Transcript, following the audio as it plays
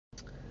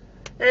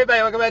Hey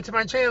everybody, welcome back to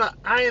my channel.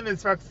 I am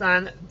Miss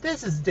Roxanne.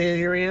 This is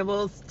Daily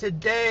Rambles.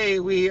 Today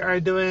we are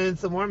doing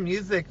some more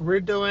music. We're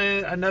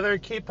doing another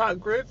K-pop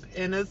group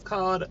and it's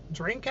called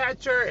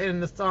DreamCatcher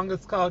and the song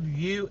is called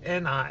You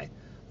and I.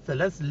 So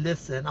let's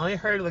listen. I only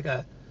heard like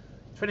a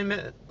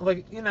 20-minute,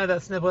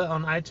 that snippet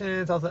on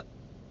iTunes. I was like,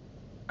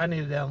 I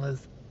need to download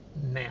this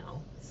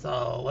now.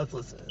 So let's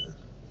listen.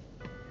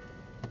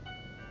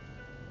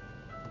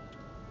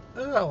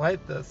 Oh, I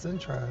like this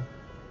intro.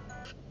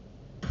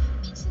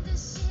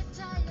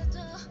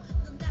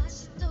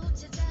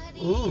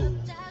 Ooh.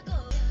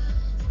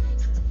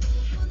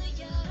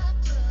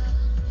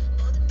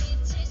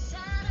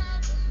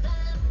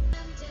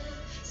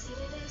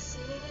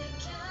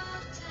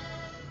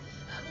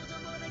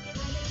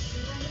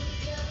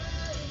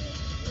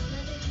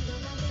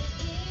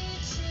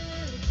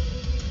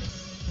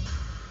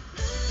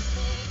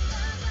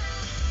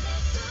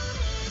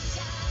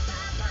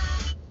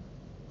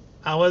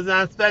 I was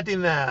not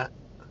expecting that,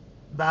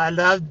 but I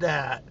love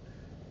that.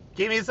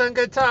 Give me some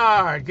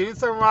guitar. Give me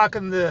some rock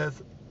in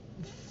this.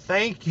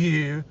 Thank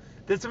you.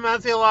 This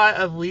reminds me a lot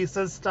of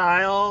Lisa's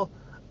style.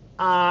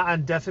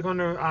 I'm definitely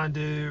going to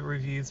do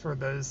reviews for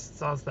those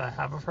songs that I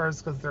have of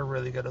hers because they're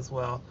really good as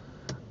well.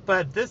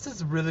 But this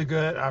is really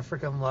good. I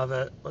freaking love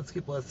it. Let's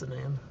keep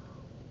listening.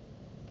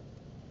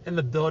 And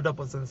the build-up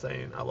was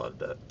insane. I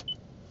loved it.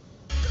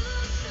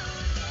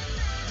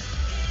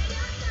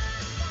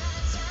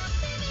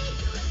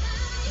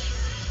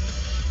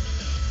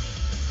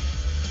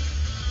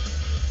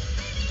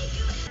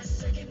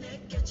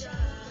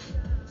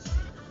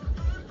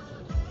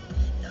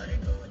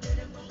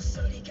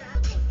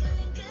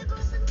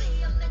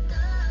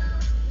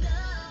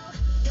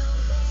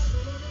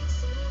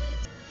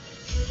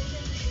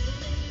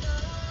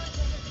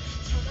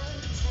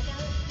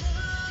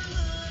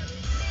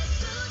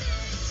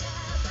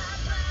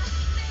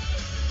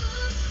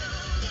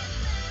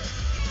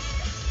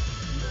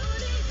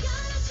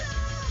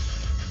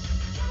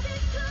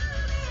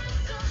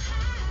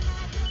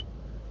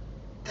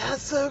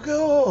 That's so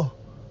cool.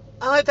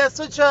 I like that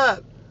switch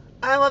up.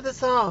 I love this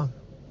song.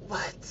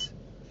 What?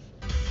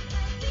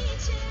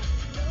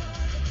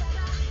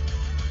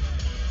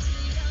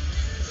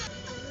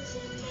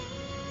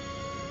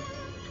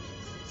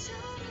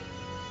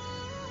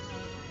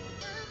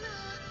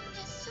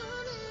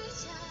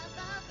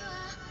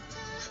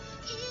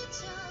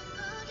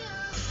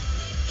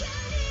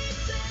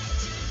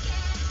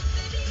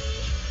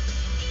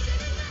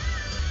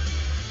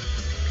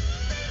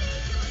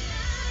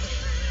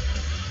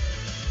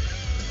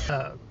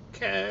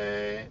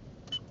 Okay.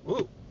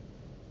 Ooh.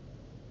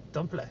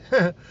 Don't play.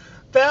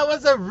 That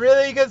was a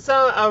really good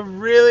song. I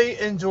really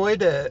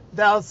enjoyed it.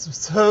 That was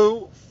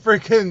so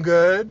freaking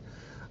good.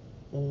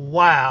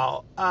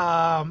 Wow.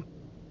 I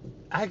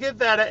give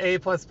that an A++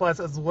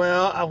 as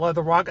well. I love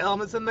the rock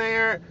elements in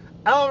there.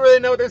 I don't really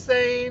know what they're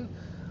saying,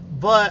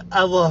 but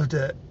I loved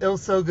it. It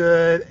was so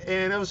good,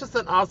 and it was just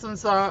an awesome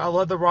song. I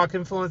love the rock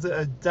influence.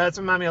 It does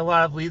remind me a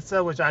lot of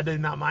Lisa, which I do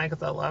not mind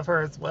because I love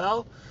her as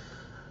well.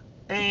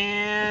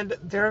 And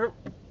they're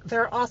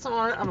awesome.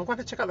 I'm going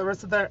to check out the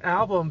rest of their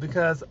album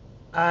because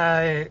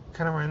I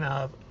kind of ran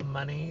out of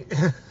money.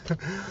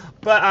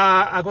 But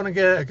I'm going to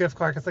get a gift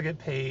card because I get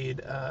paid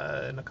in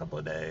a couple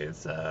of days.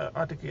 So I'll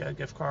have to get a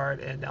gift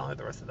card and download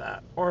the rest of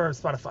that. Or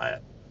Spotify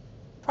it.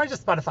 Probably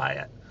just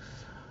Spotify it.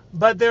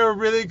 But they were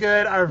really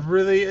good. I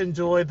really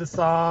enjoyed the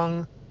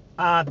song.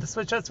 The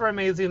switch ups were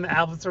amazing. The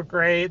albums were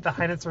great. The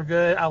high notes were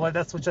good. I like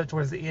that switch up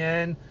towards the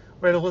end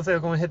where it looks like they're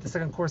going to hit the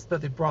second chorus,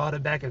 but they brought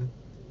it back and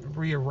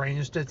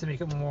rearranged it to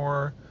make it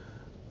more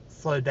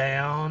slowed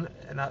down,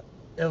 and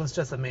it was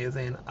just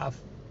amazing.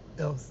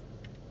 It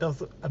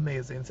was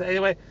amazing. So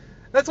anyway,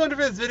 that's one for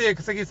this video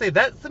because like you say,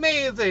 that's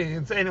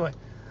amazing. So anyway,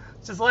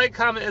 just like,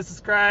 comment, and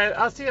subscribe.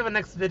 I'll see you in the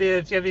next video.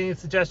 If you have any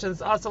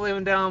suggestions, also leave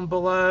them down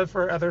below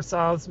for other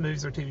songs,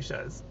 movies, or TV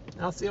shows.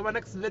 I'll see you in my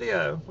next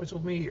video, which will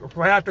be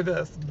right after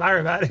this. Bye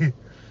everybody.